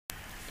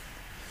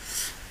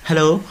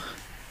Hello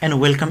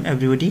and welcome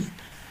everybody,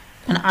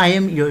 and I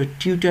am your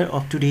tutor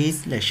of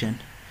today's lesson.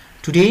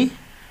 Today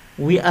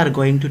we are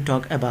going to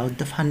talk about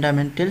the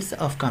fundamentals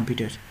of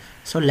computers.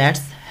 So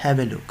let's have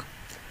a look.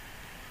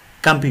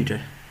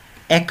 Computer.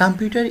 A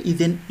computer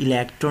is an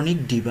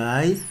electronic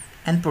device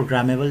and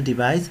programmable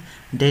device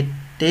that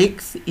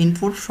takes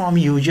input from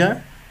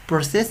user,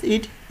 process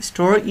it,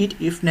 store it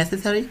if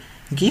necessary,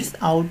 gives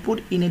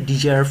output in a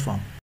desired form.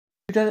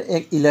 Computer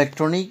एक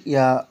electronic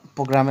या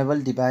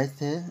programmable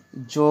device है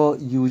जो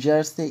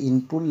user से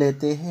input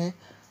लेते हैं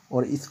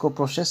और इसको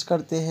process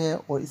करते हैं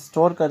और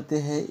स्टोर करते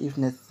हैं if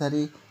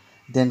necessary,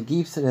 then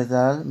gives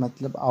result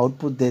मतलब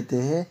आउटपुट देते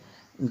हैं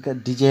इनका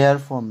डिजायर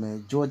फॉर्म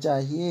में, जो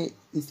चाहिए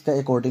इसका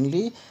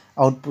अकॉर्डिंगली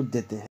आउटपुट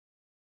देते हैं.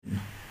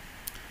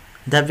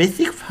 The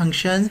basic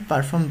functions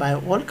performed by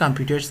all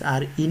computers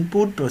are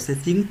input,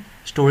 processing,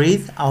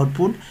 storage,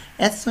 output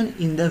as shown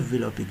in the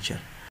below picture.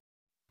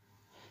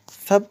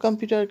 सब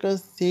कंप्यूटर का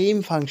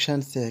सेम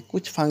फंक्शंस है.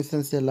 कुछ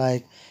फंक्शंस है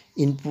लाइक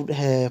इनपुट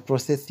है,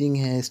 प्रोसेसिंग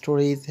है,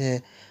 स्टोरेज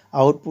है,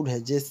 आउटपुट है,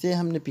 जैसे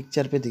हमने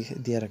पिक्चर पे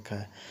दिया रखा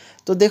है.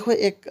 तो देखो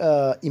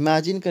एक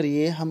इमेजिन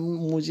करिए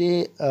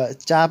मुझे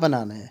चाय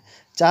बनाना है.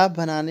 चाय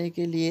बनाने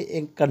के लिए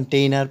एक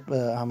कंटेनर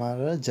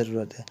हमारा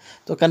ज़रूरत है.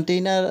 तो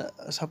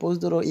कंटेनर सपोज़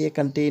करो ये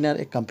कंटेनर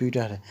एक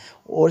कंप्यूटर है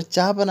और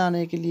चाय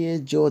बनाने के लिए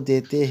जो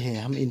देते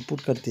हैं हम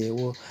इनपुट करते हैं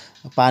वो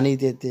पानी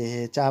देते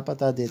हैं, चाय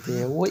पत्ता देते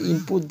हैं, वो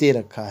इनपुट दे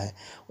रखा है.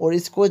 और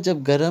इसको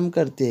जब गर्म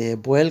करते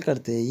हैं, बॉयल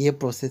करते हैं, ये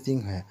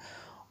प्रोसेसिंग है.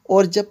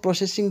 और जब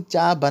प्रोसेसिंग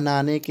चाय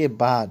बनाने के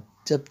बाद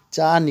जब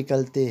चाय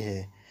निकलते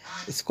हैं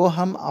इसको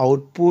हम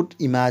आउटपुट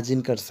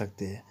इमेजिन कर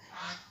सकते हैं.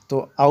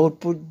 तो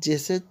आउटपुट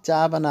जैसे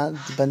चाय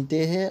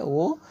बनते हैं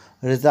वो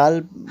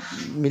रिजल्ट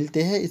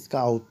मिलते हैं, इसका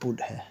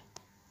आउटपुट है.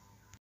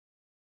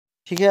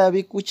 ठीक है,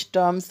 अभी कुछ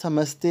टर्म्स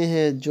समझते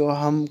हैं जो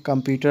हम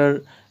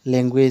कंप्यूटर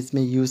लैंग्वेज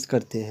में यूज़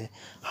करते हैं.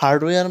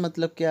 हार्डवेयर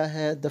मतलब क्या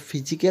है? The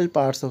physical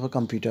parts of a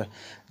computer.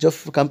 जो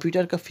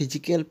कंप्यूटर का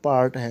फिजिकल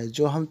पार्ट है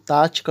जो हम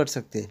टच कर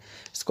सकते हैं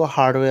इसको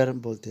हार्डवेयर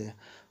बोलते हैं.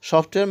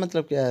 सॉफ्टवेयर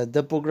मतलब क्या है? The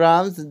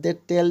programmes that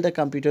tell the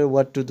computer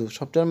what to do.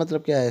 Software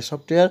मतलब क्या है?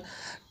 सॉफ्टवेयर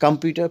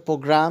कंप्यूटर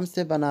प्रोग्राम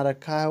से बना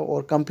रखा है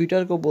और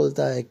कंप्यूटर को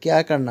बोलता है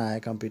क्या करना है.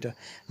 Computer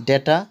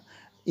data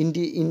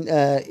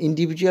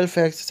individual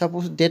facts.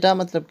 Suppose data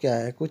मतलब क्या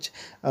है? कुछ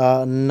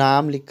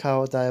नाम लिखा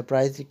होता है,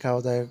 प्राइस लिखा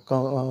होता है,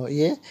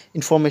 ये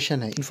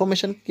इंफॉर्मेशन है.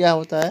 इंफॉर्मेशन क्या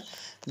होता है?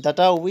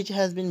 Data which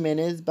has been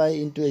manage by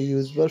into A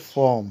usual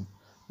form.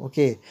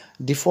 Okay.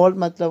 Default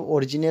मतलब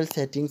ओरिजिनल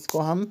सेटिंग्स को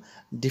हम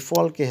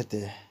डिफ़ॉल्ट कहते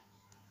हैं.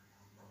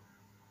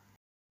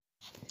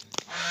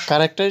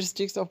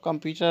 कैरेक्टरिस्टिक्स ऑफ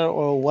कंप्यूटर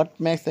और what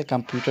makes a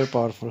computer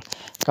powerful.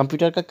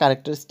 Computer का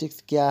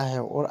कैरेक्टरिस्टिक्स क्या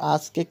है और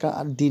आज के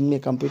दिन में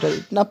कंप्यूटर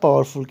इतना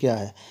पावरफुल क्या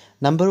है?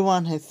 नंबर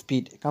 1 है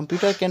speed.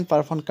 Computer can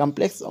perform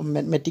complex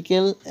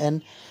mathematical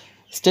and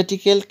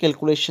statistical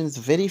calculations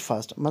very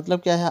fast. मतलब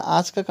क्या है?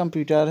 आज का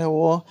कंप्यूटर है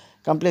वो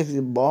कॉम्प्लेक्स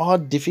बहुत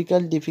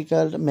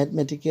डिफ़िकल्ट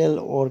मैथमेटिकल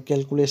और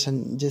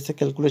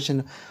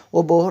कैलकुलेशन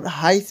वो बहुत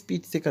हाई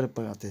स्पीड से कर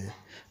पाते हैं.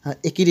 हाँ,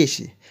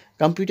 accuracy.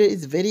 Computer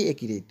is very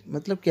accurate.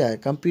 मतलब क्या है?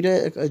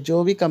 कंप्यूटर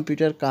जो भी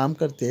कंप्यूटर काम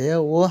करते हैं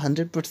वो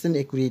 100%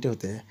 एक्यूरेट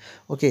होते हैं.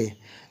 Okay.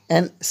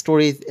 And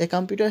storage. A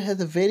computer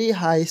has a very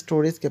high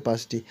storage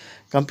capacity.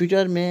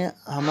 Computer में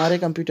हमारे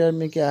कंप्यूटर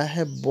में क्या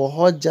है?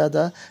 बहुत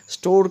ज़्यादा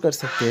स्टोर कर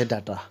सकते हैं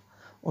डाटा.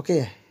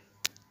 ओके.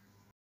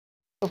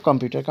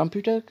 कंप्यूटर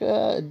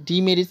का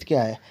डीमेरिट्स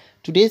क्या है?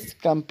 Today's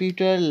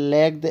computer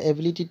lack the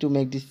ability to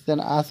make decision.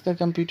 आज का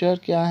कंप्यूटर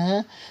क्या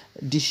है?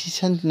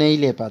 डिसीजन नहीं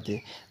ले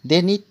पाते.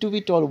 They need to be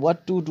told what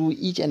to do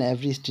each and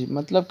every step.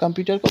 मतलब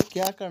कंप्यूटर को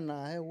क्या करना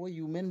है वो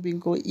ह्यूमन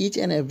बीइंग को ईच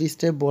एंड एवरी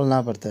स्टेप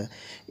बोलना पड़ता है.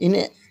 In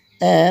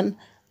an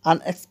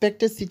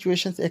unexpected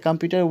situations a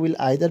computer will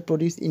either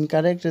produce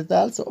incorrect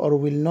results or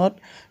will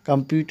not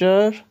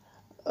computer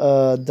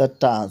the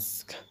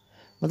task.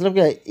 मतलब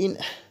क्या है? इन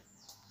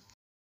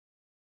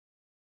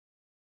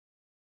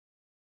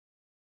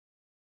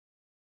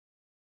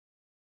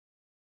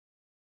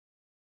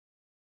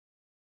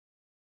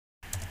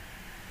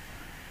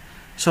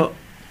So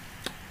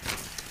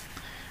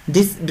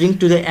this brings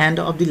to the end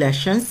of the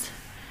lessons.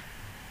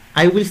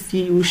 I will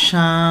see you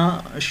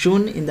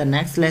soon in the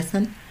next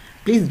lesson.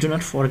 Please do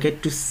not forget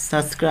to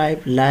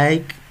subscribe,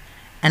 like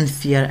and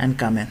share and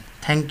comment.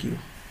 Thank you.